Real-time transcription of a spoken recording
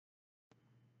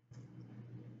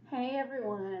Hey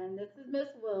everyone, this is Miss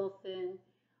Wilson.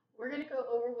 We're going to go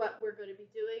over what we're going to be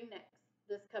doing next.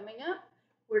 This coming up,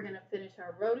 we're going to finish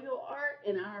our rodeo art.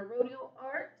 And on our rodeo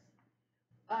art,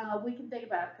 we can think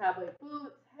about cowboy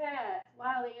boots, hats,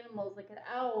 wild animals like an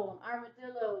owl, an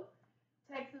armadillo,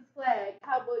 Texas flag,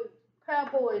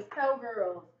 cowboys,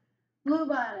 cowgirls,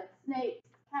 bluebonnets, snakes,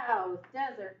 cows,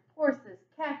 desert, horses,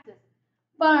 cactus,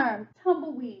 farm,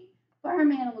 tumbleweed,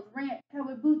 farm animals, ranch,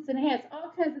 cowboy boots and hats,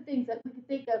 all kinds of things that we can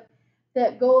think of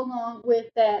that go along with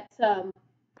that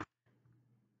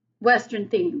Western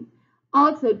theme.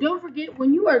 Also, don't forget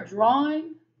when you are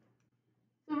drawing,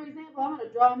 so for example, I'm going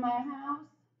to draw my house.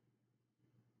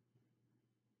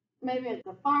 Maybe it's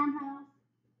a farmhouse.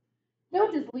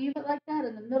 Don't just leave it like that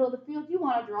in the middle of the field. You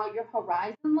want to draw your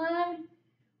horizon line,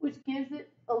 which gives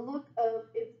it a look of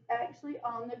it's actually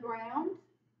on the ground.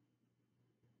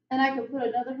 And I can put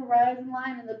another horizon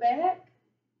line in the back.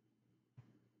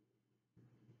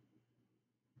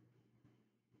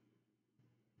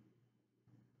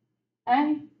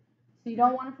 Okay? So you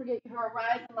don't want to forget your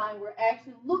horizon line where it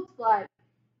actually looks like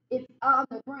it's on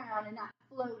the ground and not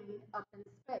floating up in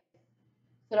space.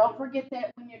 So don't forget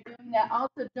that when you're doing that.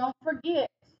 Also, don't forget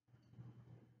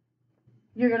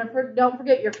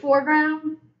your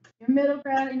foreground, your middle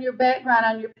ground, and your background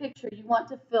on your picture. You want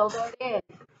to fill that in.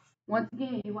 Once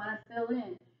again, you want to fill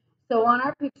in. So on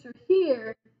our picture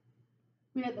here,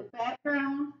 we have the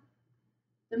background,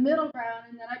 the middle ground,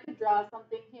 and then I could draw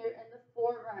something here in the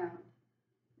foreground.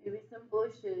 Maybe some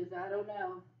bushes, I don't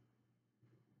know.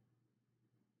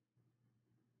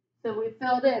 So we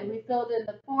filled in. We filled in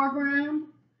the foreground,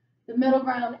 the middle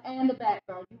ground, and the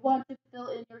background. You want to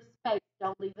fill in your space.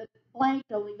 Don't leave it blank.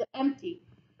 Don't leave it empty.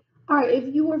 All right,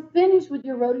 if you were finished with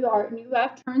your rodeo art and you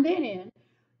have turned that in,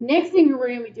 next thing we're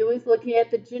going to be doing is looking at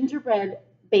the gingerbread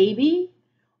baby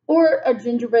or a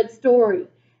gingerbread story.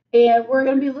 And we're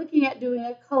going to be looking at doing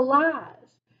a collage.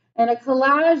 And a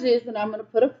collage is, and I'm going to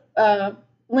put a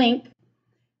link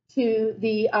to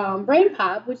the Brain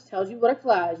Pop, which tells you what a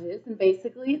collage is. And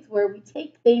basically, it's where we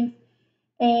take things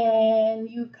and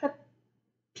you cut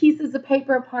pieces of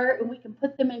paper apart and we can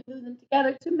put them and glue them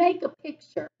together to make a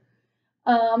picture.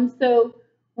 So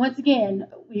once again,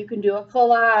 you can do a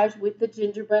collage with the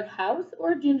gingerbread house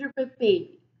or gingerbread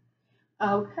baby.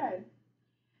 Okay.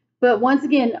 But once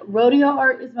again, rodeo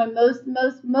art is my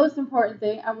most important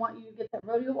thing. I want you to get that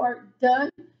rodeo art done.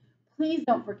 Please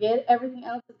don't forget, everything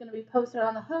else is going to be posted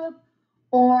on the hub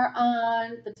or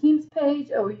on the Teams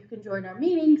page, or you can join our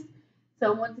meetings.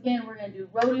 So once again, we're going to do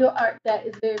rodeo art. That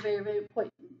is very, very, very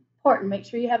important. Make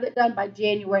sure you have it done by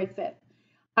January 5th.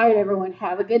 All right, everyone.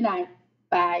 Have a good night.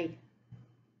 Bye.